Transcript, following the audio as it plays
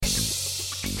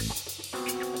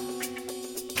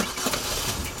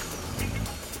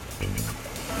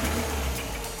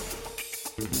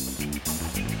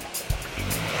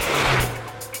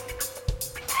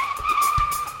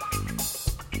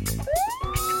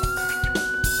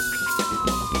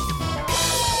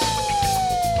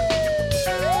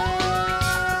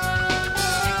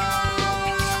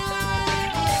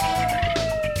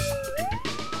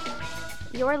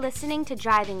You're listening to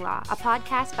Driving Law, a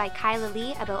podcast by Kyla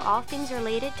Lee about all things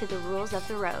related to the rules of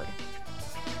the road.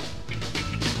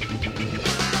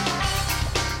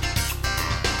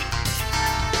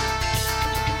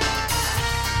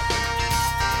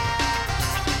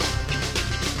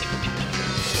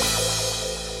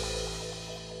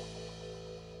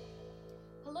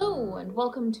 Hello, and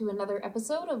welcome to another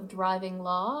episode of Driving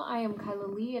Law. I am Kyla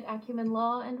Lee at Acumen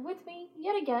Law, and with me,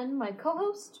 yet again, my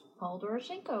co-host, Paul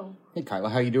Doroshenko. Hey, Kyla,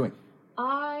 how you doing?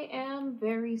 I am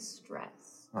very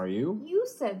stressed. Are you? You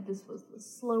said this was the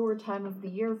slower time of the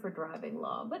year for driving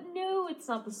law, but no, it's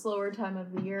not the slower time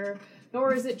of the year,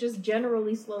 nor is it just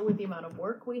generally slow with the amount of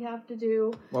work we have to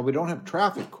do. Well, we don't have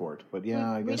traffic court, but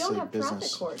yeah, I guess we don't in have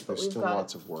business, traffic court, but there's we've still got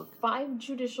lots of work. 5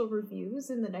 judicial reviews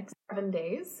in the next 7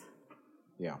 days.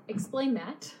 Yeah. Explain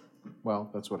that. Well,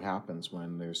 that's what happens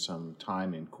when there's some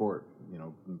time in court. You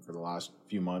know, for the last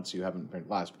few months,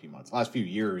 last few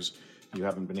years, you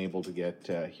haven't been able to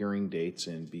get hearing dates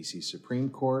in BC Supreme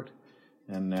Court.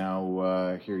 And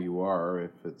now here you are.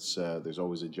 If it's there's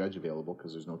always a judge available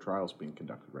because there's no trials being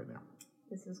conducted right now.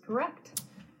 This is correct.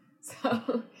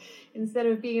 So instead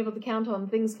of being able to count on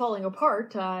things falling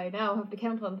apart, I now have to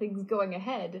count on things going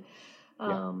ahead,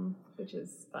 which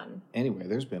is fun. Anyway,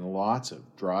 there's been lots of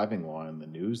driving law in the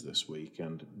news this week,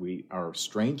 and we are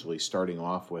strangely starting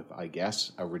off with, I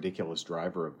guess, a ridiculous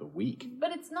driver of the week.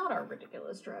 But it's not our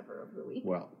ridiculous driver of the week.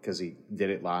 Well, because he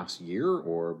did it last year,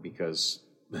 or because,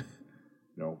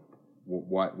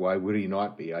 why would he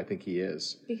not be? I think he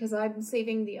is. Because I'm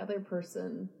saving the other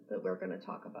person that we're going to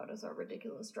talk about as our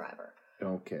ridiculous driver.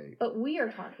 Okay. But we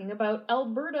are talking about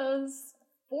Alberta's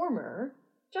former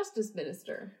Justice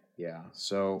Minister. Yeah,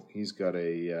 so he's got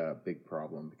a big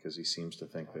problem because he seems to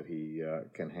think that he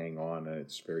can hang on, and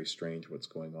it's very strange what's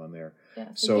going on there. Yeah,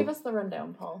 so give us the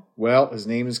rundown, Paul. Well, his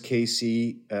name is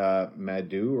K.C.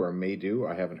 Madu.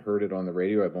 I haven't heard it on the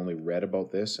radio. I've only read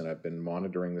about this, and I've been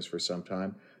monitoring this for some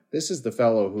time. This is the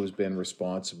fellow who's been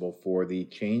responsible for the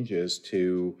changes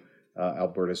to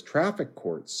Alberta's traffic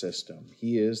court system.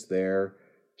 He is their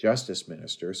Justice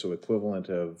Minister, so equivalent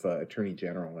of Attorney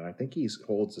General, and I think he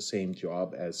holds the same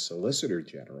job as Solicitor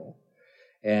General.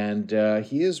 And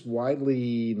he is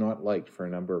widely not liked for a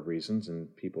number of reasons,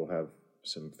 and people have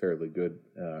some fairly good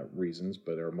reasons,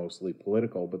 but are mostly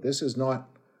political. But this is not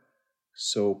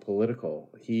so political.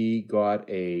 He got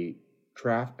a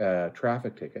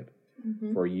traffic ticket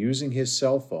for using his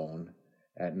cell phone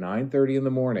at 9:30 in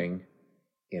the morning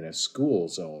in a school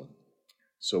zone.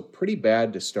 So pretty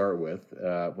bad to start with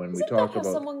when we talk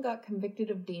about... someone got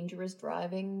convicted of dangerous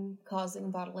driving,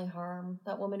 causing bodily harm?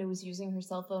 That woman who was using her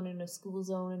cell phone in a school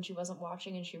zone and she wasn't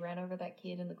watching and she ran over that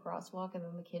kid in the crosswalk and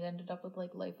then the kid ended up with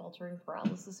life-altering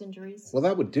paralysis injuries? Well,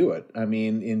 that would do it. I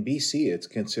mean, in BC, it's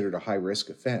considered a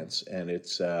high-risk offense, and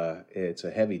it's a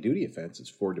heavy-duty offense. It's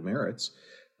 4 demerits.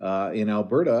 In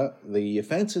Alberta, the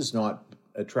offense has not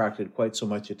attracted quite so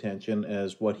much attention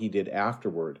as what he did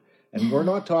afterward. And we're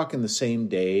not talking the same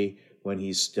day when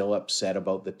he's still upset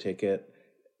about the ticket.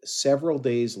 Several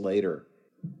days later,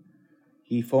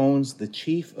 he phones the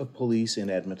chief of police in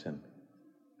Edmonton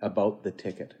about the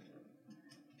ticket.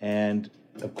 And,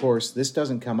 of course, this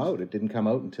doesn't come out. It didn't come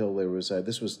out until there was,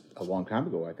 this was a long time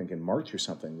ago, I think in March or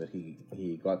something, that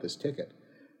he got this ticket.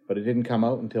 But it didn't come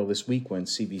out until this week when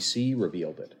CBC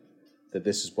revealed it, that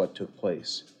this is what took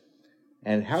place.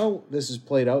 And how this has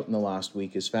played out in the last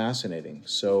week is fascinating.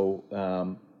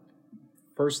 So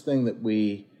first thing that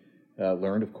we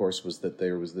learned, of course, was that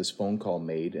there was this phone call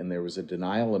made, and there was a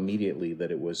denial immediately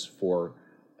that it was for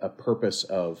a purpose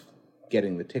of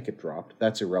getting the ticket dropped.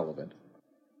 That's irrelevant.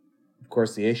 Of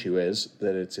course, the issue is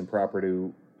that it's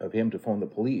improper of him to phone the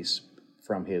police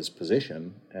from his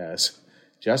position as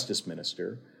Justice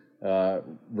Minister.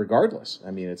 Regardless.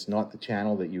 I mean, it's not the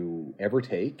channel that you ever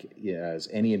take as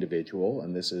any individual,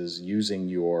 and this is using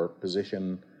your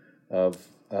position of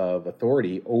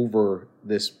authority over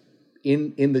this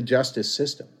in the justice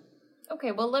system.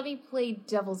 Okay, well, let me play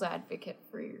devil's advocate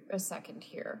for a second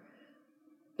here.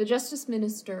 The Justice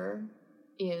Minister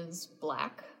is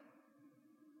Black.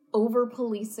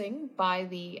 Over-policing by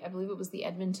I believe it was the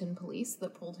Edmonton police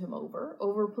that pulled him over.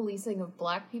 Over-policing of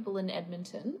Black people in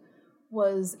Edmonton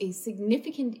was a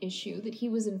significant issue that he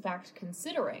was in fact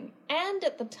considering. And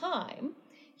at the time,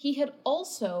 he had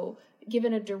also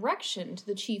given a direction to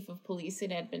the chief of police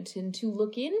in Edmonton to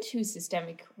look into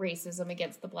systemic racism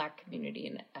against the Black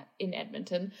community in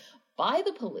Edmonton by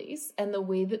the police and the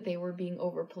way that they were being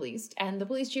over-policed. And the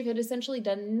police chief had essentially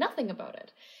done nothing about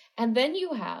it. And then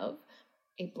you have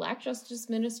a Black Justice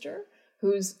Minister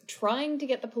who's trying to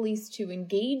get the police to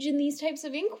engage in these types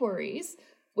of inquiries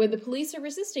when the police are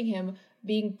resisting him,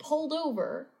 being pulled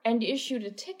over and issued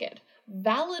a ticket,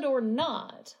 valid or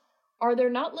not, are there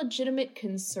not legitimate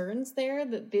concerns there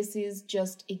that this is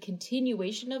just a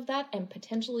continuation of that and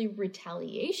potentially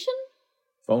retaliation?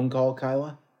 Phone call,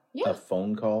 Kyla? Yeah. A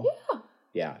phone call? Yeah.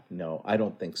 Yeah, no, I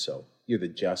don't think so. You're the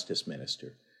justice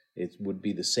minister. It would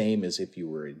be the same as if you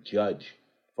were a judge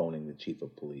phoning the chief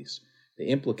of police. The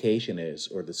implication is,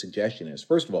 or the suggestion is,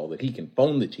 first of all, that he can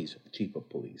phone the chief of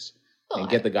police and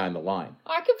get the guy on the line.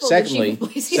 I can phone the chief of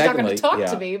police. He's not going to talk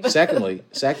to me. But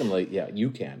Secondly, yeah, you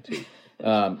can too.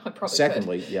 I probably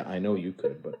secondly, could. Yeah, I know you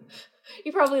could, but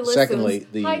he probably listens. Secondly,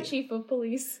 Hi, chief of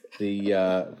police.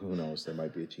 Who knows? There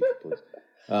might be a chief of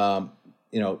police.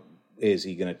 Is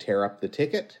he going to tear up the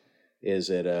ticket?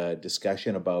 Is it a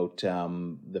discussion about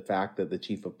the fact that the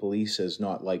chief of police has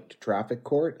not liked traffic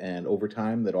court and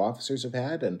overtime that officers have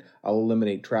had? And I'll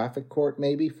eliminate traffic court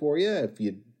maybe for you if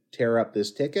you tear up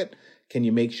this ticket. Can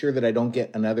you make sure that I don't get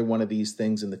another one of these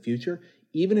things in the future?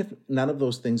 Even if none of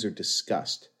those things are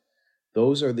discussed,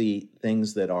 those are the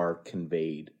things that are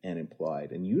conveyed and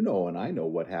implied. And you know, and I know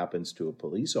what happens to a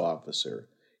police officer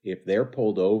if they're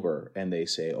pulled over and they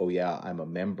say, oh yeah, I'm a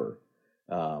member.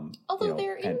 And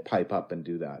pipe up and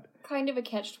do that. Kind of a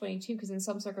catch-22, because in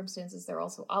some circumstances they're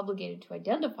also obligated to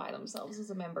identify themselves as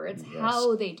a member. It's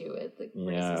how they do it that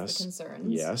raises the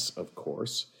concerns. Yes, of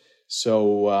course.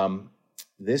 So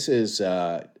this is,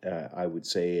 I would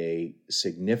say, a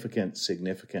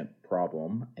significant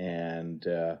problem. And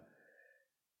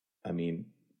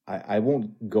I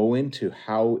won't go into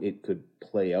how it could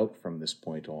play out from this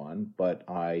point on, but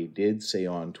I did say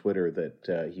on Twitter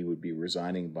that he would be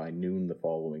resigning by noon the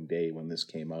following day when this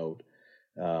came out.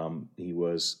 He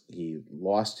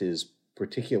lost his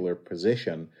particular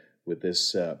position with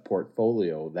this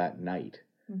portfolio that night.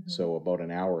 Mm-hmm. So about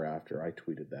an hour after I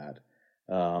tweeted that.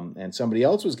 And somebody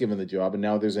else was given the job, and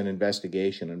now there's an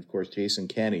investigation. And of course, Jason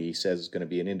Kenney says it's going to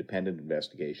be an independent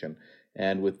investigation.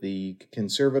 And with the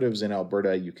Conservatives in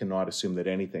Alberta, you cannot assume that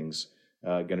anything's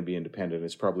going to be independent.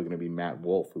 It's probably going to be Matt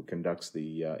Wolf who conducts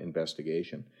the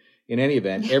investigation. In any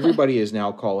event, everybody is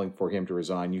now calling for him to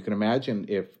resign. You can imagine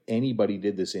if anybody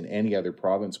did this in any other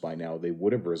province by now, they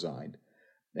would have resigned.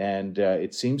 And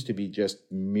it seems to be just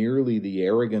merely the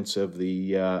arrogance of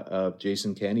of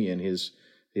Jason Kenney and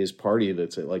his party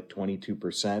that's at like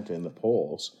 22% in the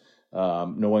polls,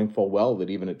 knowing full well that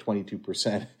even at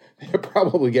 22%, they'll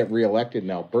probably get reelected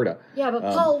in Alberta. Yeah, but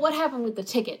Paul, what happened with the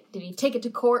ticket? Did he take it to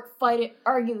court, fight it,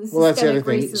 argue the systemic Well, that's the other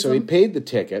thing. racism? So he paid the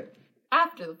ticket.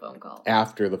 After the phone call.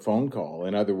 After the phone call.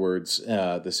 In other words,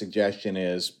 the suggestion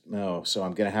is, so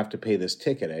I'm going to have to pay this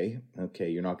ticket, eh? Okay,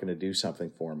 you're not going to do something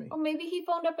for me. Or maybe he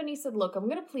phoned up and he said, look, I'm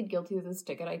going to plead guilty to this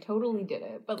ticket. I totally did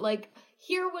it. But,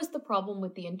 here was the problem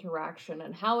with the interaction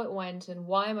and how it went and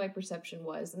why my perception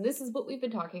was. And this is what we've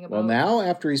been talking about. Well, now,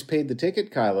 after he's paid the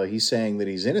ticket, Kyla, he's saying that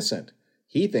he's innocent.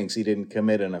 He thinks he didn't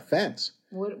commit an offense.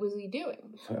 What was he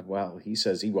doing? Well, he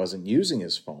says he wasn't using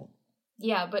his phone.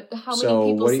 Yeah, but how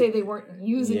many people say they weren't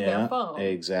using their phone?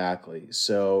 Exactly.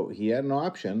 So he had an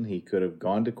option. He could have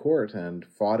gone to court and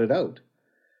fought it out.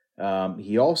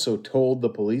 He also told the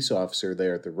police officer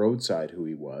there at the roadside who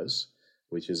he was,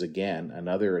 which is, again,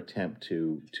 another attempt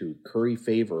to curry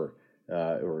favor,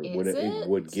 it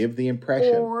would give the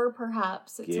impression. Or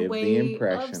perhaps it's a way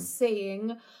of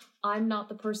saying, I'm not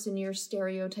the person you're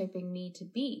stereotyping me to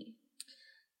be.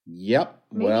 Yep.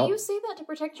 Maybe you say that to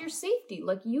protect your safety.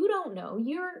 You don't know.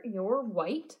 You're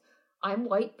white. I'm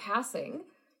white passing.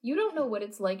 You don't know what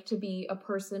it's like to be a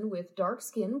person with dark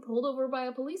skin pulled over by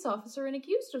a police officer and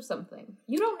accused of something.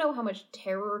 You don't know how much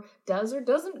terror does or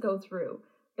doesn't go through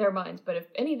their minds. But if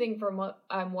anything from what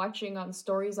I'm watching on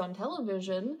stories on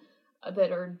television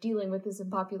that are dealing with this in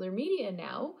popular media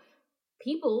now,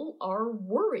 people are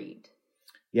worried.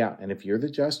 Yeah, and if you're the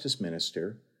justice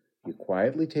minister, you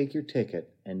quietly take your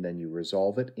ticket and then you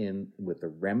resolve it with the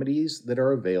remedies that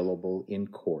are available in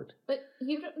court. But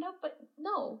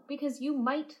no, because you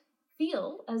might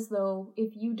feel as though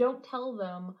if you don't tell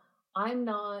them, I'm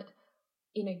not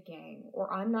in a gang,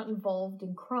 or I'm not involved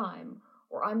in crime,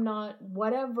 or I'm not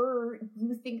whatever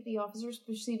you think the officer's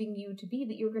perceiving you to be,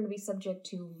 that you're going to be subject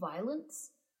to violence,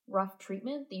 rough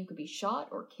treatment, that you could be shot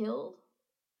or killed.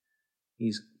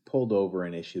 He's pulled over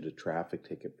and issued a traffic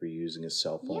ticket for using his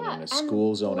cell phone in a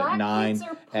school zone at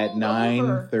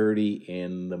 9:30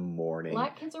 in the morning.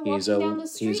 Black kids are walking down the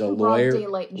street in broad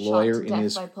daylight and shot to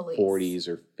death by police. He's a lawyer in his 40s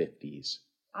or 50s.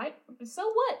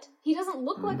 So what? He doesn't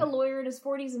look like a lawyer in his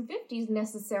 40s and 50s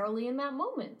necessarily in that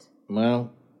moment.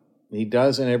 Well, he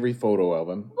does in every photo of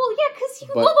him. Well, yeah, because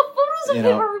all the photos of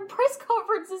him are in press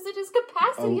conferences in his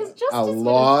capacity as justice minister.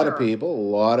 A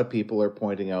lot of people are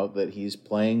pointing out that he's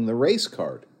playing the race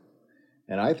card.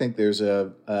 And I think there's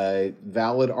a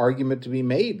valid argument to be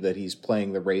made that he's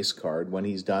playing the race card when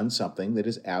he's done something that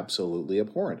is absolutely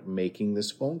abhorrent, making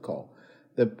this phone call.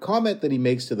 The comment that he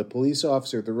makes to the police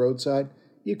officer at the roadside,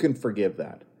 you can forgive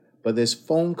that. But this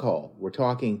phone call, we're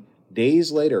talking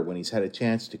days later when he's had a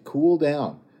chance to cool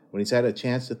down, when he's had a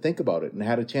chance to think about it and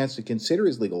had a chance to consider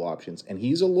his legal options, and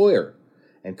he's a lawyer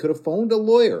and could have phoned a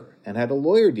lawyer and had a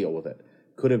lawyer deal with it.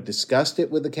 Could have discussed it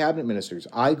with the cabinet ministers.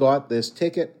 I got this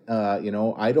ticket. I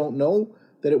don't know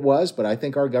that it was, but I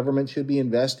think our government should be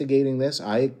investigating this.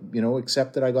 I,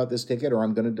 accept that I got this ticket or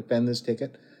I'm going to defend this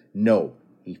ticket. No,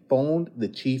 he phoned the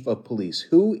chief of police,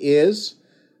 who is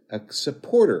a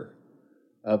supporter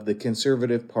of the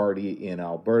Conservative Party in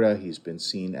Alberta. He's been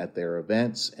seen at their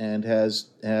events and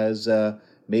has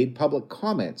made public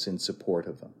comments in support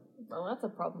of them. Well, that's a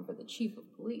problem for the chief of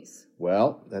police.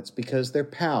 Well, that's because they're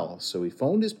pals. So he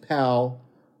phoned his pal,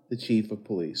 the chief of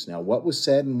police. Now, what was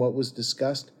said and what was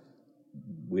discussed,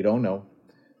 we don't know.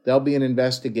 There'll be an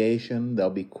investigation.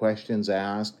 There'll be questions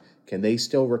asked. Can they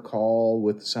still recall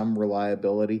with some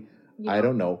reliability? I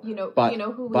don't know. You know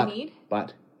who we need?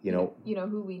 You know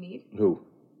who we need? Who?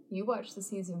 You watched the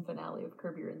season finale of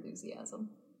Curb Your Enthusiasm.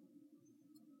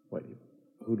 What?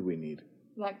 Who do we need?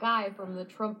 That guy from the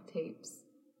Trump tapes.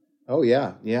 Oh,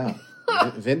 yeah.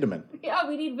 Vindeman. Yeah,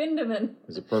 we need Vindeman. It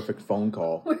was a perfect phone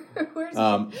call. Where's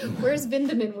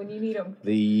Vindeman when you need him?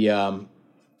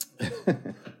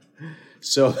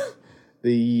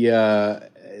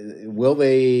 Will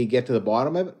they get to the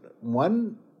bottom of it?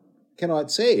 One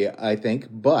cannot say, I think,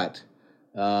 but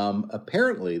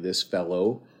apparently this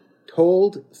fellow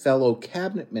told fellow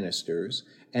cabinet ministers,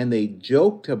 and they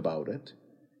joked about it,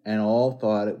 and all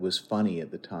thought it was funny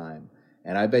at the time.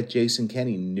 And I bet Jason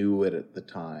Kenney knew it at the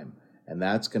time. And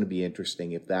that's going to be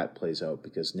interesting if that plays out,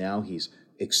 because now he's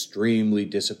extremely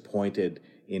disappointed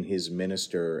in his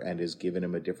minister and has given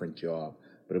him a different job.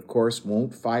 But of course,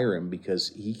 won't fire him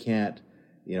because he can't,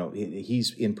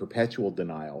 he's in perpetual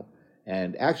denial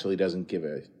and actually doesn't give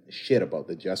a shit about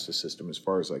the justice system, as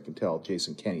far as I can tell.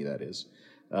 Jason Kenney, that is.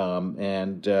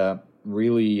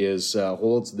 Really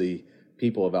holds the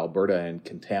people of Alberta in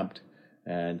contempt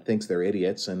and thinks they're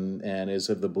idiots and is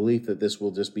of the belief that this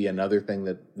will just be another thing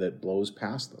that blows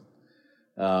past them.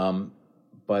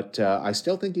 But I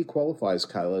still think he qualifies,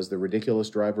 Kyla, as the ridiculous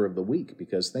driver of the week,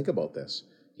 because think about this.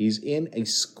 He's in a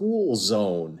school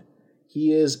zone.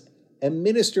 He is a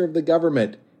minister of the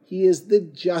government. He is the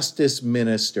justice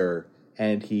minister,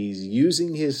 and he's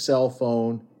using his cell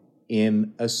phone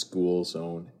in a school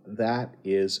zone. That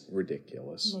is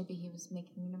ridiculous. Maybe he was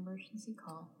making an emergency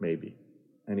call. Maybe.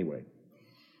 Anyway.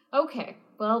 Okay,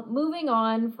 well, moving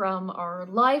on from our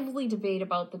lively debate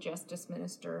about the justice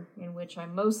minister, in which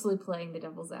I'm mostly playing the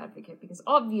devil's advocate, because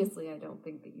obviously I don't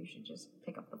think that you should just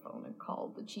pick up the phone and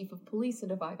call the chief of police,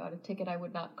 and if I got a ticket, I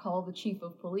would not call the chief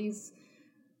of police,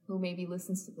 who maybe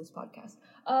listens to this podcast.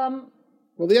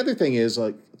 Well, the other thing is,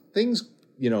 things,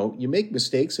 you make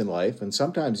mistakes in life, and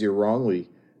sometimes you're wrongly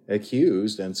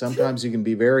accused, and sometimes you can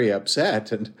be very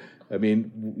upset, and, I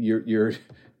mean,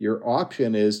 your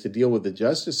option is to deal with the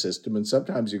justice system, and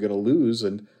sometimes you're going to lose,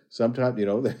 and sometimes,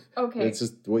 okay, it's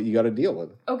just what you got to deal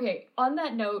with. Okay, on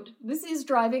that note, this is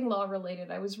driving law related.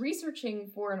 I was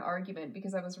researching for an argument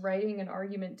because I was writing an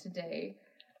argument today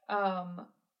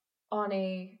on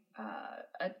a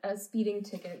speeding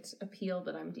ticket appeal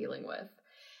that I'm dealing with.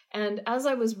 And as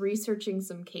I was researching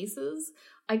some cases,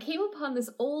 I came upon this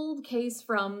old case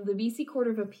from the BC Court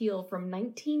of Appeal from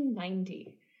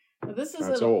 1990. Now,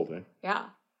 That's old, eh?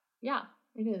 Yeah,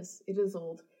 it is. It is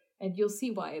old. And you'll see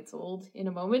why it's old in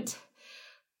a moment.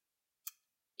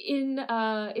 In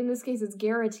this case, it's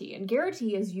Garrity. And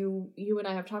Garrity, as you and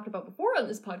I have talked about before on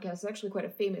this podcast, is actually quite a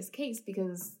famous case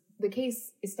because the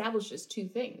case establishes two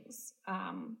things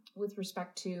with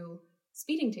respect to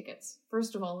speeding tickets.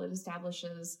 First of all, it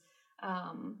establishes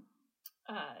some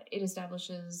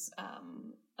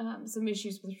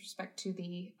issues with respect to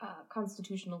the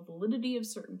constitutional validity of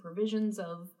certain provisions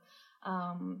of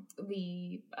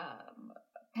the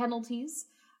penalties,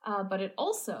 but it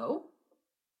also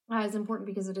is important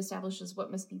because it establishes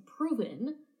what must be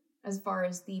proven as far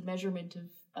as the measurement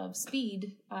of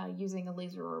speed using a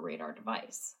laser or radar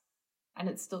device. And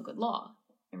it's still good law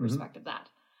in respect of that.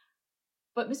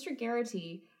 But Mr.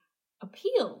 Garrity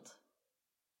appealed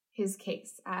his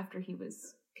case after he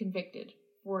was convicted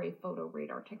for a photo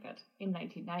radar ticket in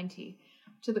 1990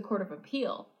 to the Court of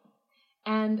Appeal.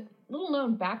 And little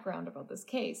known background about this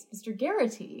case, Mr.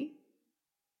 Garrity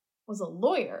was a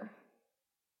lawyer.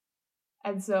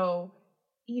 And so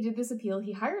he did this appeal.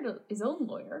 He hired his own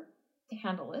lawyer to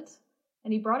handle it,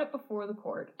 and he brought it before the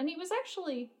court. And he was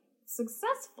actually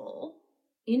successful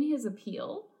in his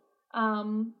appeal,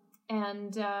 and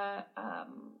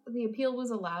the appeal was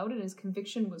allowed and his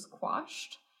conviction was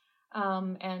quashed,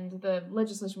 and the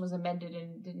legislation was amended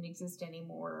and didn't exist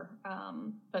anymore,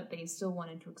 but they still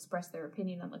wanted to express their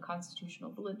opinion on the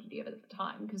constitutional validity of it at the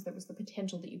time because there was the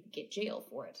potential that you could get jail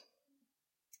for it.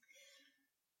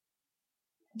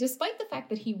 Despite the fact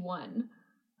that he won,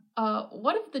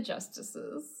 one of the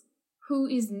justices, who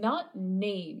is not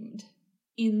named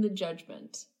in the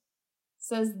judgment,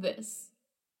 says this,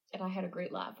 and I had a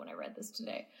great laugh when I read this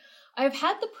today. I have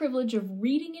had the privilege of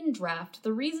reading in draft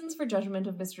the reasons for judgment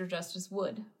of Mr. Justice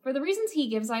Wood. For the reasons he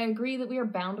gives, I agree that we are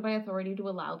bound by authority to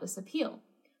allow this appeal.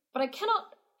 But I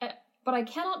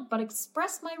cannot but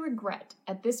express my regret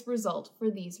at this result for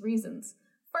these reasons.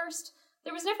 First,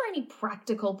 there was never any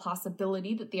practical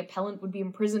possibility that the appellant would be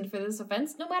imprisoned for this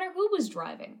offense, no matter who was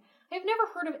driving. I have never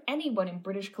heard of anyone in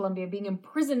British Columbia being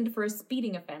imprisoned for a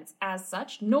speeding offense as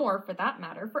such, nor, for that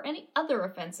matter, for any other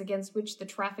offense against which the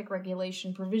traffic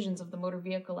regulation provisions of the Motor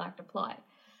Vehicle Act apply.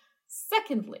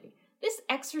 Secondly, this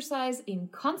exercise in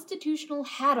constitutional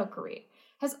haddockry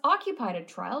has occupied a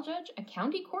trial judge, a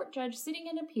county court judge sitting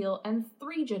in appeal, and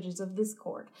 3 judges of this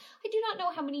court. I do not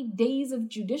know how many days of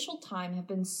judicial time have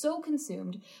been so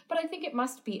consumed, but I think it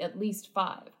must be at least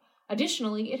 5.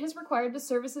 Additionally, it has required the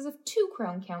services of 2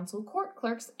 Crown Counsel, court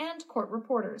clerks, and court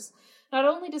reporters. Not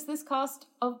only does the cost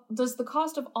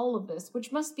of all of this,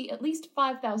 which must be at least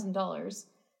 $5,000,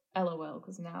 LOL,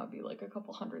 because now it'd be like a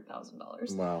couple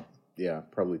 $100,000. Wow. Yeah,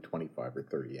 probably 25 or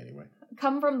 30 anyway.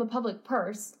 Come from the public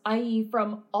purse, i.e.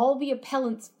 from all the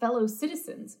appellant's fellow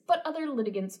citizens, but other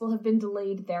litigants will have been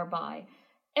delayed thereby.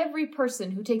 Every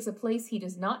person who takes a place he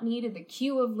does not need in the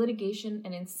queue of litigation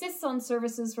and insists on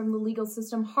services from the legal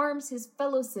system harms his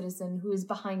fellow citizen who is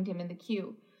behind him in the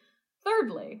queue.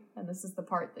 Thirdly, and this is the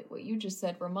part that what you just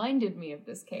said reminded me of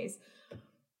this case,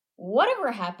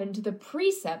 whatever happened to the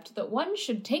precept that one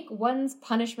should take one's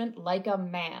punishment like a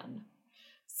man?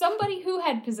 Somebody who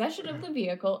had possession of the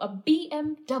vehicle, a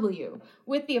BMW,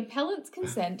 with the appellant's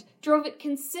consent, drove it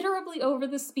considerably over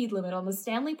the speed limit on the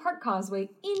Stanley Park Causeway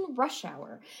in rush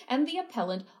hour, and the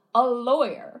appellant, a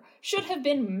lawyer, should have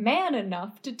been man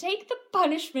enough to take the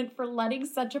punishment for letting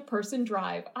such a person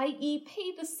drive, i.e.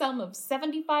 pay the sum of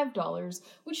 $75,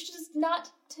 which does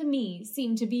not, to me,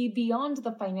 seem to be beyond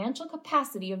the financial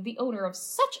capacity of the owner of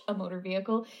such a motor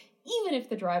vehicle, even if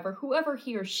the driver, whoever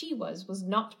he or she was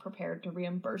not prepared to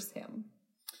reimburse him.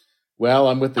 Well,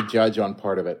 I'm with the judge on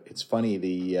part of it. It's funny,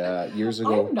 the years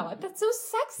ago... I'm not. That's so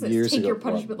sexist. Take your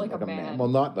punishment like a man. Well,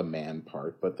 not the man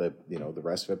part, but the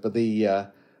rest of it. But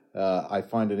I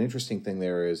find an interesting thing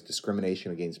there is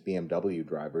discrimination against BMW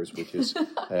drivers, which is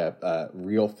a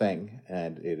real thing,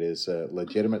 and it is a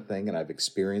legitimate thing, and I've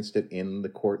experienced it in the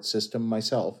court system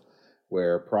myself,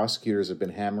 where prosecutors have been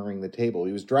hammering the table.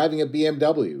 He was driving a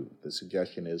BMW. The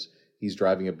suggestion is he's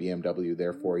driving a BMW,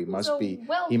 therefore he must be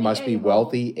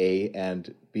wealthy,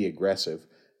 and be aggressive.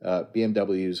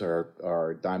 BMWs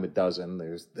are a dime a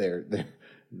dozen.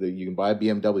 You can buy a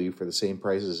BMW for the same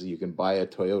price as you can buy a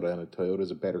Toyota, and a Toyota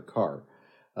is a better car.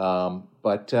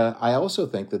 But I also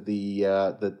think that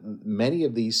that many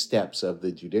of these steps of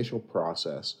the judicial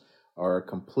process are a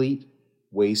complete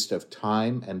waste of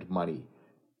time and money.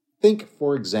 Think,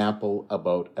 for example,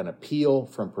 about an appeal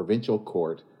from provincial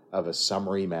court of a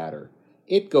summary matter.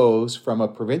 It goes from a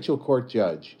provincial court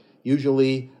judge,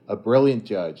 usually a brilliant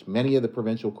judge. Many of the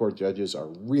provincial court judges are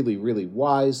really, really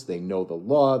wise. They know the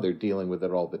law. They're dealing with it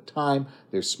all the time.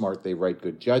 They're smart. They write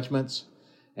good judgments.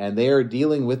 And they are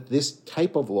dealing with this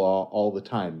type of law all the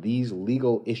time, these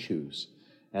legal issues.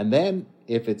 And then,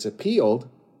 if it's appealed,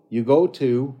 you go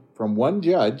from one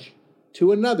judge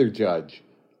to another judge.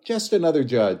 Just another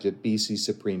judge at BC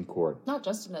Supreme Court. Not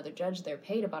just another judge. They're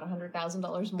paid about $100,000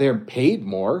 more. They're paid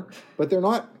more, but they're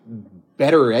not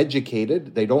better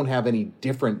educated. They don't have any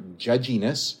different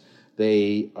judginess.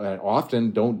 They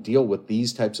often don't deal with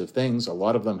these types of things. A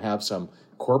lot of them have some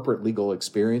corporate legal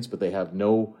experience, but they have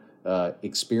no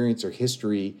experience or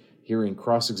history hearing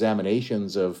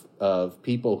cross-examinations of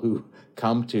people who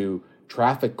come to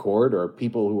traffic court or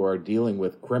people who are dealing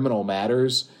with criminal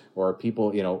matters or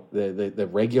people, the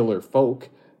regular folk.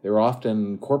 They're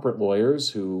often corporate lawyers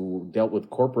who dealt with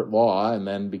corporate law and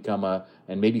then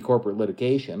and maybe corporate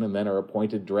litigation and then are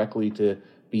appointed directly to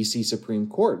BC Supreme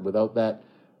Court. Without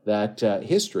that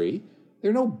history,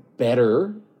 they're no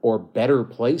better or better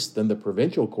placed than the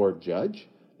provincial court judge.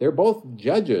 They're both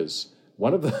judges.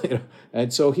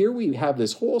 And so here we have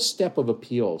this whole step of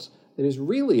appeals that is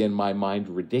really, in my mind,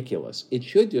 ridiculous. It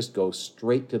should just go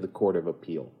straight to the Court of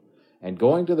Appeal. And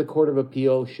going to the Court of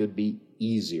Appeal should be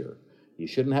easier. You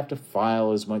shouldn't have to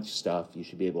file as much stuff. You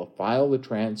should be able to file the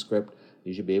transcript.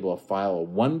 You should be able to file a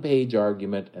one-page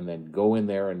argument and then go in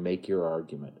there and make your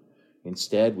argument.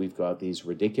 Instead, we've got these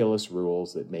ridiculous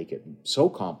rules that make it so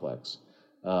complex.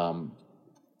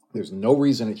 There's no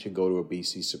reason it should go to a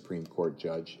BC Supreme Court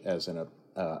judge as an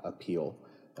appeal.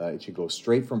 It should go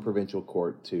straight from provincial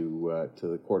court to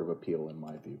the Court of Appeal, in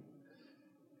my view.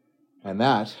 And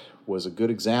that was a good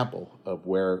example of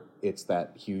where it's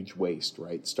that huge waste,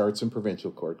 right? Starts in provincial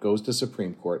court, goes to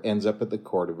Supreme Court, ends up at the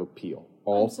Court of Appeal,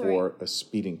 all for a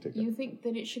speeding ticket. You think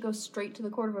that it should go straight to the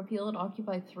Court of Appeal and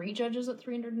occupy 3 judges at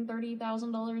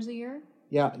 $330,000 a year?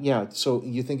 Yeah. So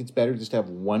you think it's better just to have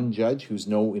one judge who's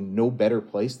in no better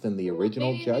place than the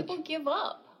original maybe judge? People give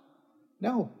up.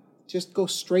 No, just go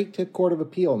straight to Court of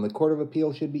Appeal, and the Court of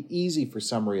Appeal should be easy for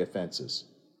summary offenses.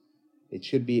 It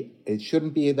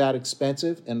shouldn't be that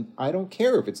expensive, and I don't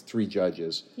care if it's 3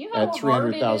 judges at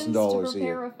 $300,000 a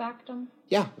year. A factum?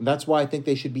 Yeah, and that's why I think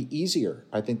they should be easier.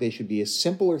 I think they should be a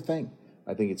simpler thing.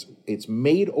 I think it's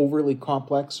made overly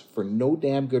complex for no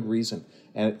damn good reason.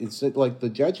 And it's like the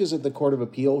judges at the Court of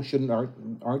Appeal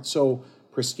aren't so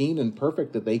pristine and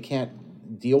perfect that they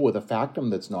can't deal with a factum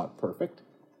that's not perfect.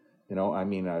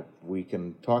 We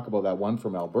can talk about that one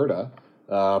from Alberta.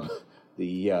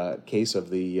 The case of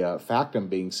the factum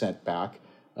being sent back,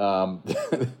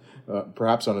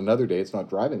 perhaps on another day. It's not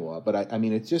driving law, but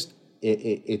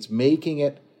it's making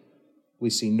it. We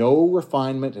see no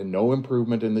refinement and no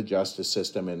improvement in the justice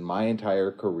system in my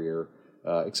entire career,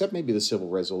 except maybe the Civil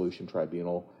Resolution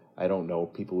Tribunal. I don't know.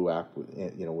 People who act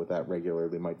with that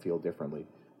regularly might feel differently,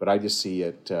 but I just see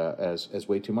it as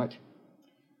way too much.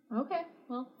 Okay,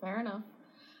 well, fair enough.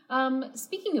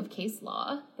 Speaking of case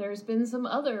law, there's been some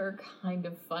other kind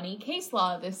of funny case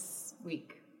law this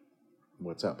week.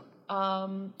 What's up?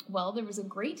 Well, there was a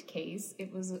great case.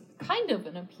 It was kind of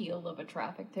an appeal of a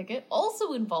traffic ticket,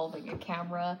 also involving a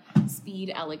camera speed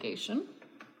allegation.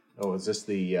 Oh, is this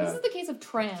the... This is the case of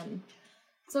Tran.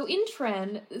 So in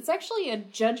Tran, it's actually a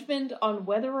judgment on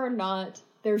whether or not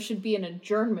there should be an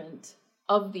adjournment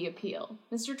of the appeal.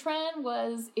 Mr. Tran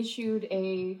was issued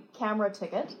a camera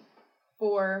ticket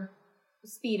for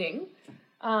speeding,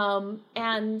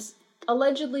 and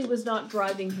allegedly was not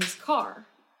driving his car.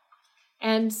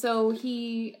 And so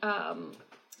he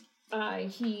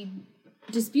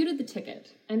disputed the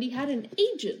ticket, and he had an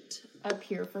agent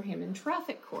appear for him in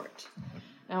traffic court.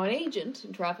 Now, an agent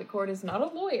in traffic court is not a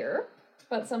lawyer,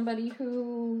 but somebody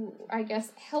who, I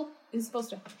guess, is supposed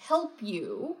to help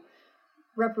you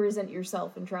represent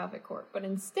yourself in traffic court. But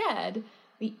instead,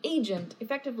 the agent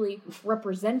effectively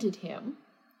represented him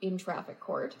in traffic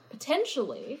court,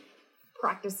 potentially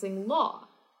practicing law.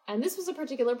 And this was a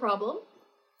particular problem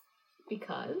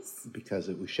because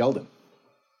it was Sheldon.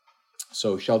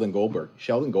 So Sheldon Goldberg.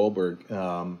 Sheldon Goldberg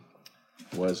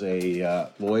was a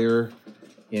lawyer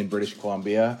in British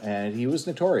Columbia, and he was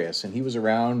notorious. And he was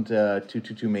around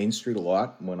 222 Main Street a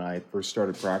lot when I first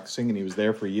started practicing, and he was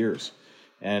there for years.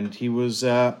 And he was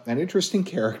an interesting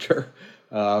character.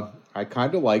 I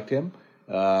kind of liked him.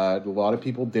 A lot of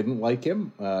people didn't like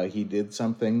him. He did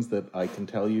some things that I can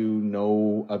tell you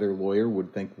no other lawyer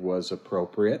would think was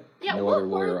appropriate. Yeah, no what other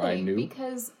lawyer were they? I knew.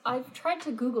 Because I've tried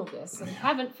to Google this and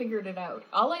haven't figured it out.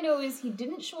 All I know is he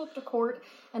didn't show up to court,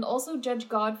 and also Judge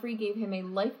Godfrey gave him a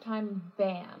lifetime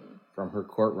ban. From her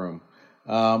courtroom.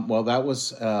 Well, that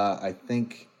was, I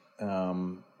think,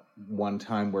 one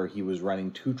time where he was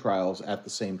running 2 trials at the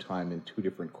same time in 2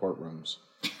 different courtrooms.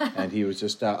 And he was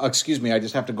just, excuse me, I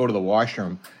just have to go to the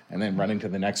washroom, and then running to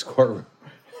the next courtroom,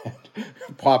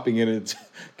 popping in and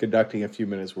conducting a few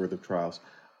minutes worth of trials.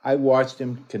 I watched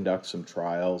him conduct some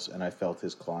trials, and I felt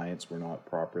his clients were not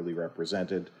properly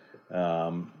represented,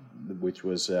 which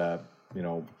was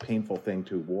painful thing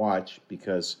to watch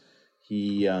because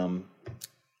he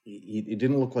it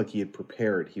didn't look like he had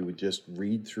prepared. He would just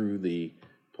read through the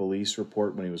police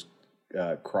report when he was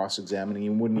cross-examining. He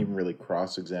wouldn't even really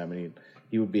cross-examine.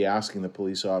 He would be asking the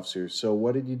police officers, so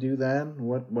what did you do then?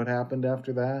 What happened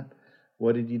after that?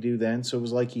 What did you do then? So it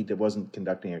was like he wasn't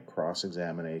conducting a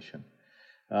cross-examination.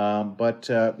 But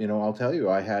I'll tell you,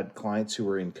 I had clients who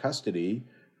were in custody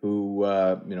who,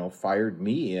 fired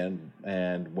me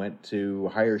and went to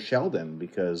hire Sheldon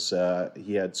because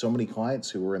he had so many clients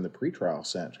who were in the pretrial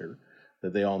center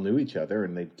that they all knew each other,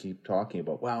 and they'd keep talking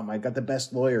about, wow, I got the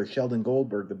best lawyer, Sheldon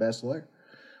Goldberg, the best lawyer.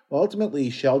 Well, ultimately,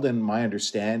 Sheldon, my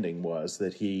understanding was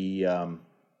that he had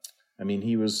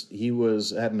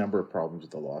a number of problems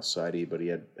with the Law Society, but he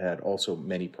had also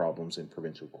many problems in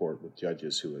provincial court with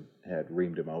judges who had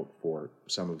reamed him out for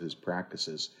some of his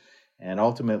practices. And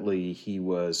ultimately, he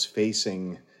was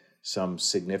facing some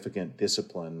significant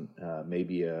discipline,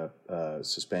 maybe a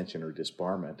suspension or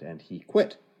disbarment, and he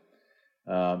quit.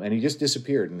 And he just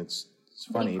disappeared, and it's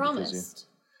funny. He promised,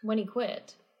 when he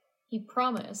quit, he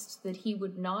promised that he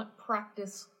would not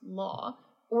practice law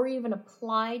or even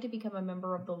apply to become a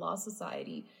member of the Law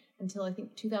Society until, I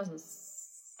think,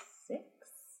 2006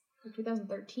 or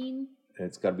 2013.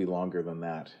 It's got to be longer than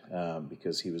that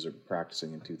because he was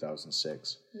practicing in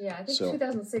 2006. Yeah, I think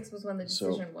 2006 was when the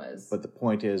decision was. But the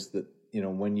point is that,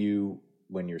 when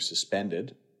you're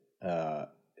suspended,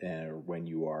 and when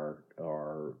you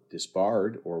are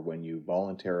disbarred, or when you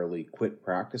voluntarily quit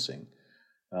practicing,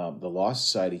 the Law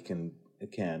Society can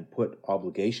put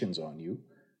obligations on you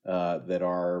that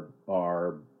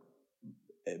are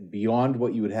beyond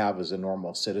what you would have as a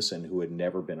normal citizen who had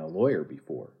never been a lawyer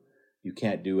before. You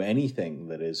can't do anything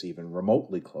that is even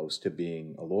remotely close to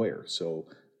being a lawyer. So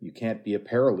you can't be a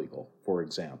paralegal, for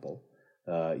example.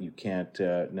 You can't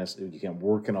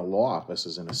work in a law office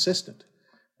as an assistant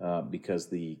because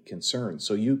the concerns.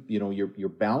 So you're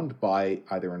bound by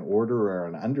either an order or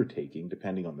an undertaking,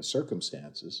 depending on the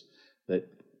circumstances, that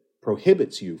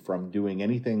prohibits you from doing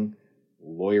anything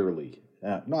lawyerly.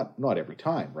 Not every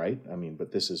time, right? I mean,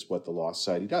 but this is what the Law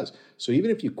Society does. So even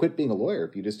if you quit being a lawyer,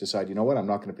 if you just decide, you know what, I'm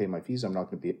not going to pay my fees, I'm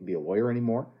not going to be a lawyer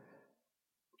anymore,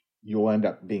 you'll end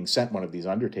up being sent one of these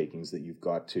undertakings that you've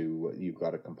got to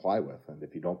comply with. And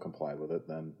if you don't comply with it,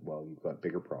 then, well, you've got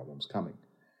bigger problems coming.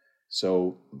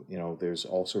 So, there's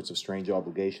all sorts of strange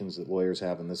obligations that lawyers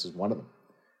have, and this is one of them.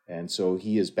 And so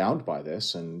he is bound by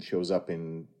this and shows up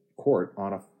in court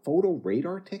on a photo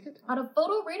radar ticket? On a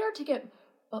photo radar ticket.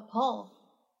 But Paul,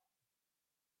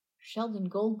 Sheldon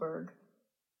Goldberg,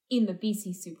 in the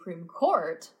BC Supreme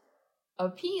Court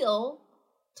appeal,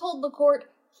 told the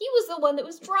court he was the one that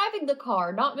was driving the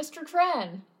car, not Mr.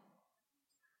 Tran.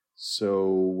 So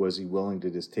was he willing to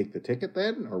just take the ticket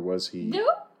then, or was he...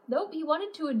 Nope, he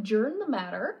wanted to adjourn the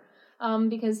matter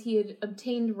because he had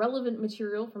obtained relevant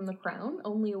material from the Crown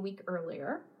only a week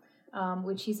earlier,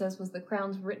 which he says was the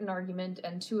Crown's written argument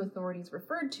and two authorities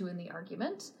referred to in the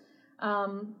argument.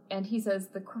 And he says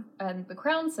the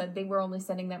Crown said they were only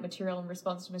sending that material in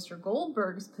response to Mr.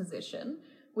 Goldberg's position,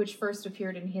 which first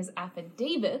appeared in his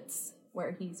affidavits,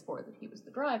 where he swore that he was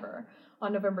the driver,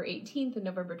 on November 18th and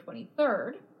November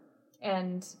 23rd.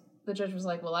 And the judge was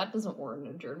like, well, that doesn't warrant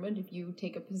an adjournment. If you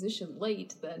take a position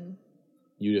late, then...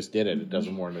 You just did it. It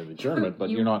doesn't warrant an adjournment, but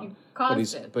you're not...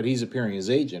 But he's appearing as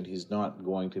agent. He's not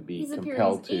going to be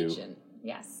compelled to... He's appearing as agent,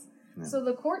 yes. Yeah. So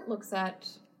the court looks at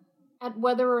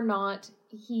whether or not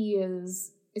he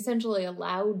is essentially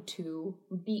allowed to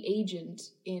be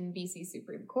agent in BC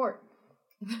Supreme Court.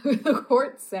 The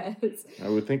court says... I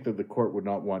would think that the court would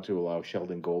not want to allow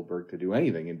Sheldon Goldberg to do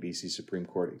anything in BC Supreme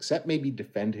Court, except maybe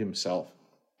defend himself.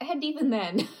 And even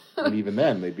then... And even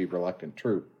then, they'd be reluctant,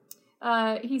 true.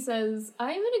 He says,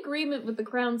 I am in agreement with the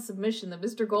Crown's submission that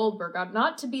Mr. Goldberg ought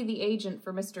not to be the agent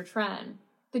for Mr. Tran.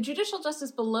 The judicial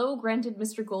justice below granted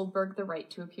Mr. Goldberg the right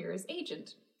to appear as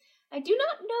agent. I do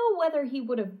not know whether he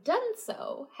would have done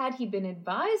so had he been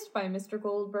advised by Mr.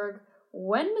 Goldberg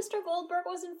when Mr. Goldberg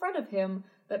was in front of him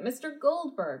that Mr.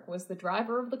 Goldberg was the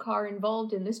driver of the car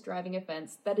involved in this driving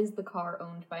offense, that is, the car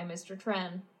owned by Mr.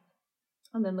 Tran.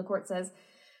 And then the court says,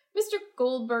 Mr.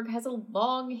 Goldberg has a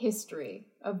long history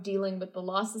of dealing with the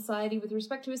Law Society with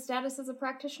respect to his status as a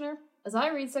practitioner. As I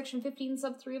read Section 15,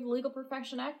 Sub 3 of the Legal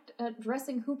Profession Act,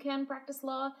 addressing who can practice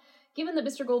law, given that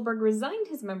Mr. Goldberg resigned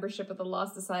his membership of the Law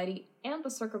Society and the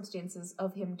circumstances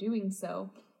of him doing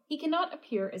so, he cannot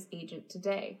appear as agent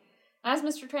today. As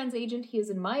Mr. Tran's agent, he is,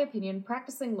 in my opinion,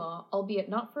 practicing law, albeit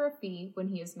not for a fee, when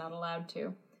he is not allowed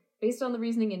to. Based on the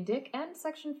reasoning in Dick and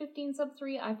Section 15, Sub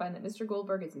 3, I find that Mr.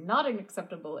 Goldberg is not an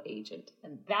acceptable agent,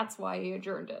 and that's why he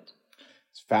adjourned it.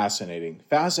 It's fascinating.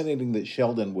 Fascinating that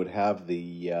Sheldon would have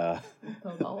the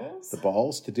balls? The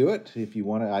balls to do it. If you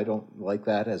want to, I don't like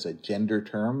that as a gender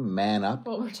term. Man up.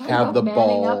 Well, we're talking have about the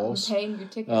manning balls. up and paying your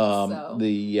tickets. So.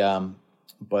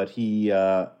 But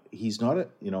he's not a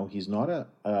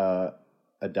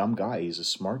dumb guy. He's a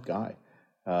smart guy.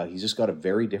 He's just got a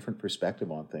very different perspective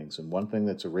on things. And one thing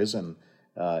that's arisen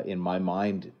in my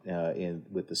mind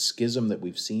with the schism that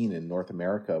we've seen in North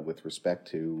America with respect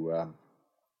to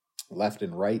left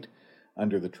and right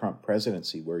under the Trump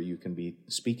presidency, where you can be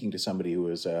speaking to somebody who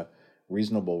is a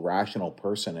reasonable, rational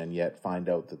person and yet find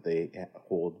out that they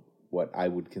hold what I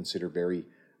would consider very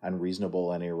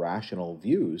unreasonable and irrational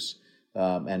views.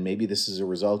 And maybe this is a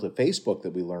result of Facebook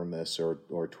that we learn this,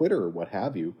 or Twitter, or what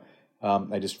have you.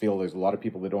 I just feel there's a lot of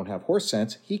people that don't have horse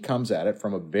sense. He comes at it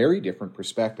from a very different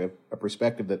perspective, a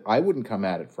perspective that I wouldn't come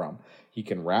at it from. He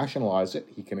can rationalize it.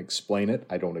 He can explain it.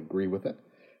 I don't agree with it.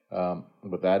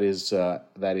 But that is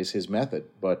his method.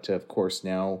 But of course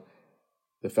now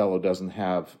the fellow doesn't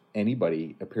have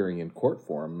anybody appearing in court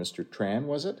for him. Mr. Tran,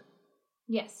 was it?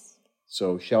 Yes.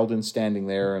 So Sheldon's standing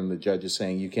there, and the judge is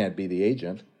saying, "You can't be the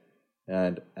agent,"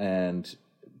 but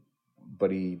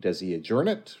does he adjourn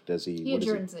it? Does he? He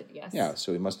adjourns it. Yes. Yeah.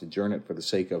 So he must adjourn it for the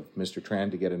sake of Mr.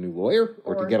 Tran to get a new lawyer,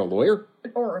 or to get a lawyer,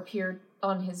 or appear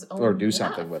on his own, or do behalf.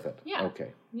 something with it. Yeah.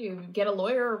 Okay. You get a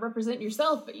lawyer or represent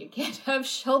yourself, but you can't have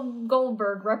Sheldon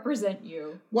Goldberg represent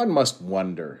you. One must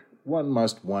wonder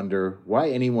why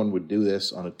anyone would do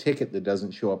this on a ticket that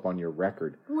doesn't show up on your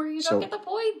record. Where you don't get the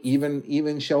points.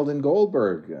 Even Sheldon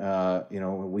Goldberg,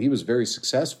 he was very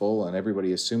successful, and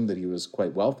everybody assumed that he was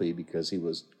quite wealthy because he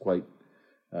was quite,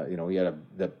 he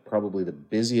had probably the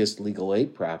busiest legal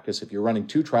aid practice. If you're running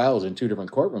 2 trials in 2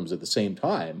 different courtrooms at the same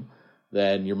time,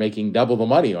 then you're making double the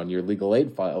money on your legal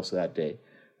aid files that day.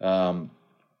 And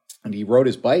he rode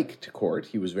his bike to court.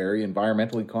 He was very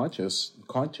environmentally conscious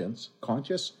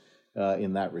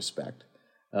in that respect.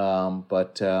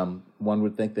 But one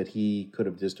would think that he could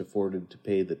have just afforded to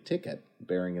pay the ticket,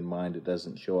 bearing in mind it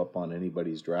doesn't show up on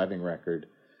anybody's driving record,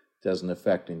 doesn't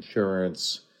affect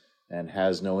insurance, and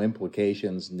has no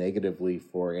implications negatively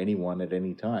for anyone at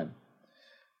any time.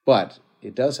 But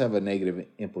it does have a negative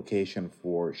implication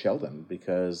for Sheldon,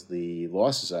 because the Law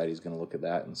Society is going to look at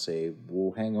that and say,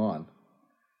 well, hang on,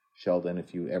 Sheldon,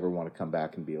 if you ever want to come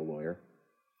back and be a lawyer.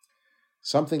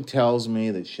 Something tells me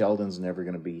that Sheldon's never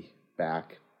going to be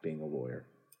back being a lawyer.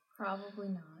 Probably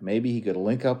not. Maybe he could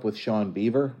link up with Sean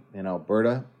Beaver in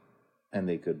Alberta, and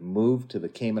they could move to the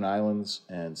Cayman Islands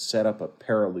and set up a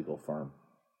paralegal firm.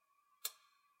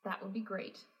 That would be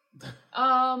great.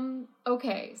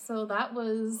 Okay, so that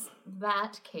was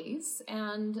that case,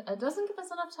 and it doesn't give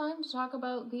us enough time to talk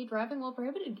about the driving while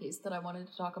prohibited case that I wanted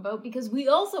to talk about, because we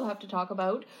also have to talk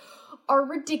about our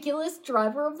ridiculous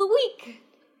driver of the week.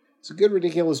 It's a good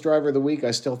ridiculous driver of the week.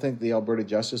 I still think the Alberta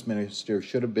Justice Minister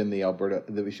should have been the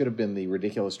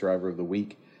ridiculous driver of the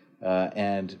week.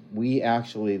 And we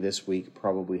actually this week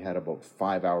probably had about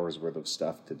 5 hours worth of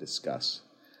stuff to discuss.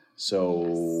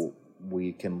 So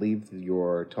we can leave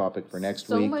your topic for next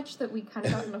week. So much that we kind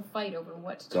of got in a fight over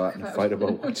what to talk about. Got in a fight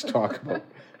about what to talk about,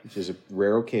 which is a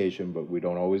rare occasion, but we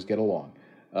don't always get along.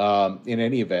 In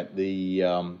any event,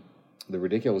 the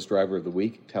ridiculous driver of the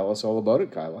week. Tell us all about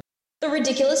it, Kyla. The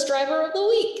ridiculous driver of the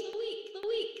week.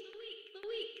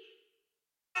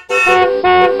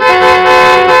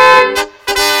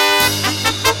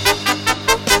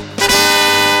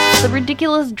 The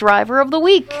ridiculous driver of the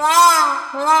week.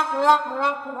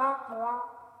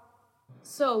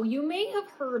 So you may have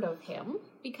heard of him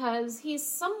because he's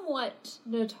somewhat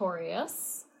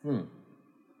notorious.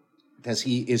 Is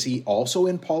he also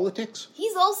in politics?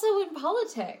 He's also in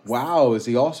politics. Wow, is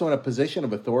he also in a position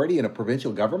of authority in a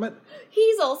provincial government?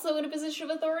 He's also in a position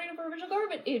of authority in a provincial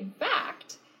government. In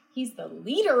fact, he's the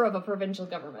leader of a provincial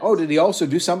government. Oh, did he also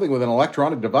do something with an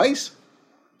electronic device?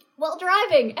 While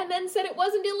driving, and then said it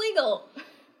wasn't illegal.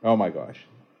 Oh my gosh.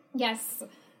 Yes.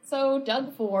 So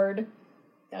Doug Ford,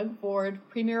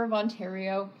 Premier of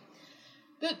Ontario.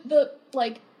 The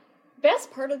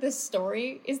best part of this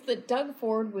story is that Doug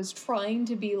Ford was trying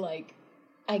to be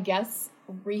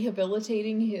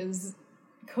rehabilitating his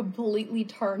completely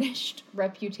tarnished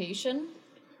reputation.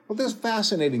 Well, there's a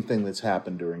fascinating thing that's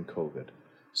happened during COVID.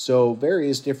 So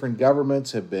various different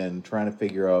governments have been trying to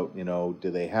figure out, do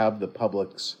they have the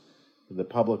public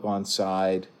on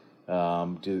side? Are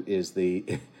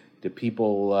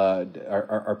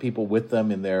people with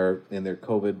them in their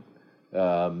COVID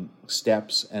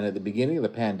steps? And at the beginning of the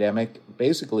pandemic,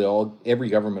 basically every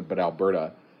government but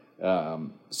Alberta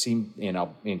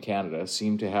in Canada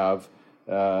seemed to have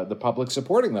the public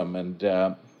supporting them, and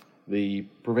the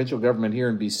provincial government here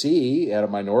in BC, at a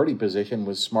minority position,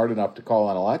 was smart enough to call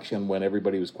an election when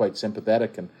everybody was quite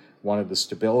sympathetic and wanted the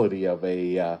stability of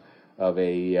the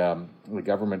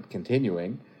government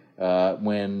continuing.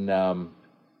 When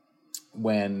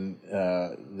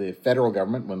the federal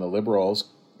government, when the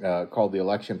Liberals called the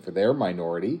election for their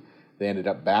minority, they ended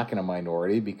up back in a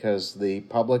minority because the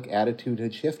public attitude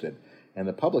had shifted. And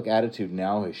the public attitude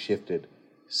now has shifted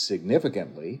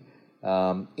significantly.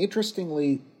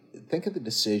 Interestingly, think of the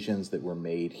decisions that were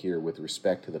made here with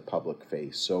respect to the public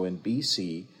face. So in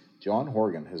BC, John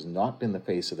Horgan has not been the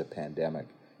face of the pandemic.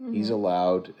 Mm-hmm. He's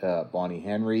allowed Bonnie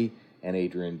Henry and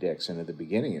Adrian Dix. And at the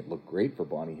beginning, it looked great for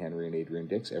Bonnie Henry and Adrian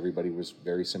Dix. Everybody was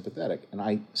very sympathetic. And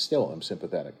I still am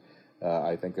sympathetic.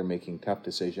 I think they're making tough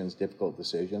decisions, difficult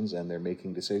decisions, and they're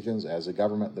making decisions as a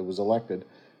government that was elected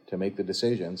to make the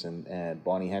decisions. And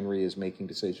Bonnie Henry is making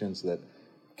decisions that,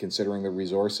 considering the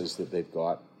resources that they've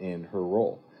got in her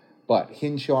role. But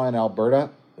Hinshaw in Alberta,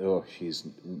 she's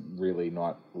really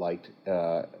not liked.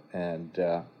 And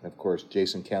of course,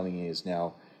 Jason Kenney is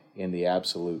now in the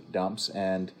absolute dumps.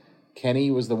 And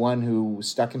Kenney was the one who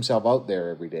stuck himself out there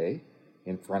every day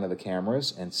in front of the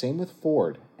cameras. And same with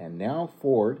Ford. And now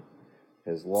Ford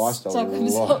has lost a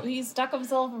lot. He stuck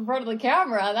himself in front of the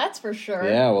camera, that's for sure.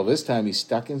 Yeah, well, this time he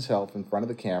stuck himself in front of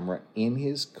the camera in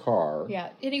his car. Yeah,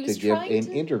 and he was to give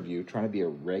an interview, trying to be a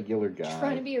regular guy.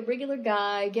 Trying to be a regular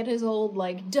guy, get his old,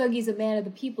 like, Dougie's a man of the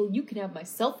people, you can have my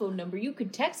cell phone number, you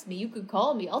could text me, you could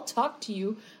call me, I'll talk to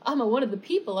you, I'm one of the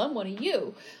people, I'm one of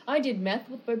you. I did meth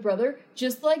with my brother,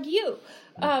 just like you.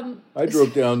 I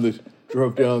drove down the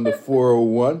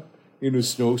 401 in a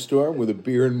snowstorm with a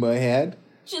beer in my hand.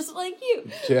 Just like you.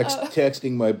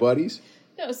 Texting my buddies.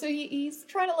 No, so he's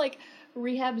trying to, like,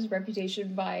 rehab his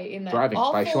reputation by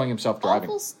showing himself driving.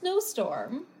 Awful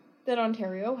snowstorm that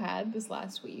Ontario had this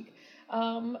last week,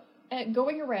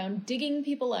 going around digging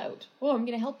people out. Oh, I'm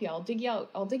going to help you. I'll dig you out.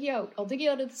 I'll dig you out. I'll dig you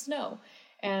out of the snow.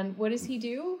 And what does he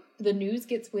do? The news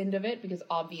gets wind of it because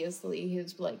obviously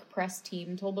his press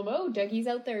team told him, oh, Dougie's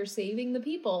out there saving the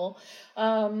people.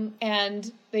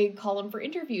 And they call him for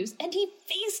interviews. And he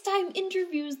FaceTime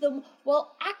interviews them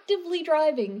while actively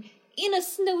driving in a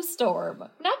snowstorm.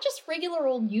 Not just regular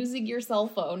old using your cell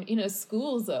phone in a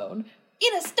school zone.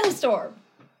 In a snowstorm.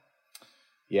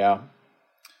 Yeah.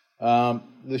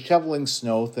 The shoveling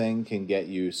snow thing can get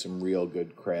you some real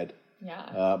good cred.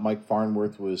 Yeah. Mike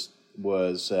Farnworth was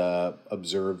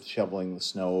observed shoveling the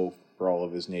snow for all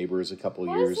of his neighbors a couple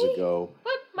years ago.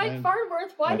 But Mike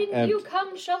Farnworth, why didn't you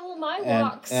come shovel my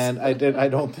walks? And I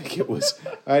don't think it was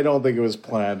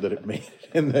planned that it made it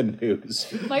in the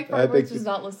news. Mike Farnworth does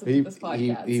not listen to this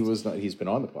podcast. He was not. He's been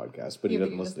on the podcast, but he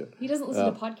doesn't listen to it. He doesn't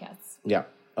listen to podcasts. Yeah.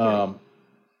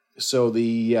 So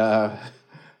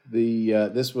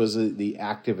this was the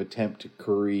active attempt to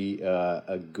curry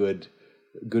a good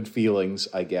feelings,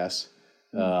 I guess.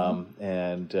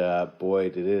 And boy,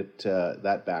 did it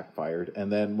that backfired.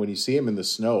 And then when you see him in the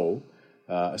snow,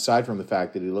 aside from the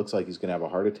fact that he looks like he's going to have a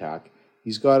heart attack,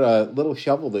 he's got a little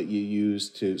shovel that you use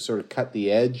to sort of cut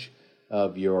the edge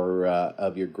of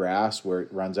your grass where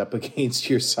it runs up against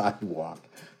your sidewalk.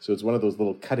 So it's one of those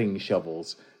little cutting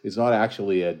shovels. It's not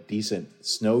actually a decent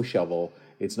snow shovel.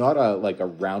 It's not like a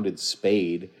rounded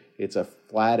spade. It's a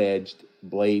flat-edged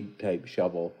blade type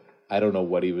shovel. I don't know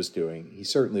what he was doing. He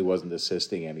certainly wasn't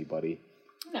assisting anybody.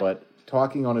 No. But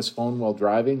talking on his phone while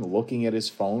driving, looking at his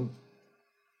phone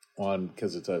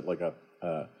because it's a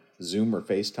Zoom or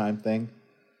FaceTime thing.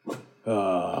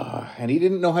 And he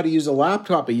didn't know how to use a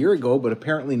laptop a year ago, but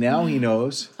apparently now he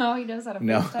knows. Oh, he knows how to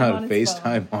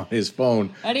FaceTime on his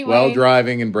phone anyway, while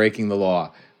driving and breaking the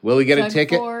law. Will he get a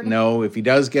ticket? Ford. No. If he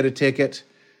does get a ticket,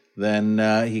 then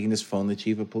he can just phone the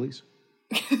chief of police.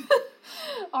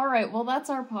 All right, well, that's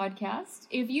our podcast.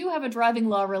 If you have a driving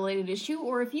law-related issue,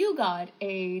 or if you got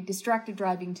a distracted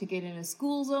driving ticket in a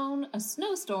school zone, a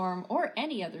snowstorm, or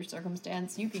any other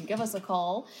circumstance, you can give us a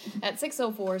call at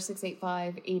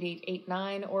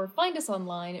 604-685-8889, or find us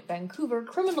online at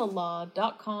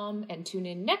vancouvercriminallaw.com, and tune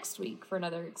in next week for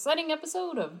another exciting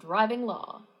episode of Driving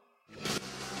Law.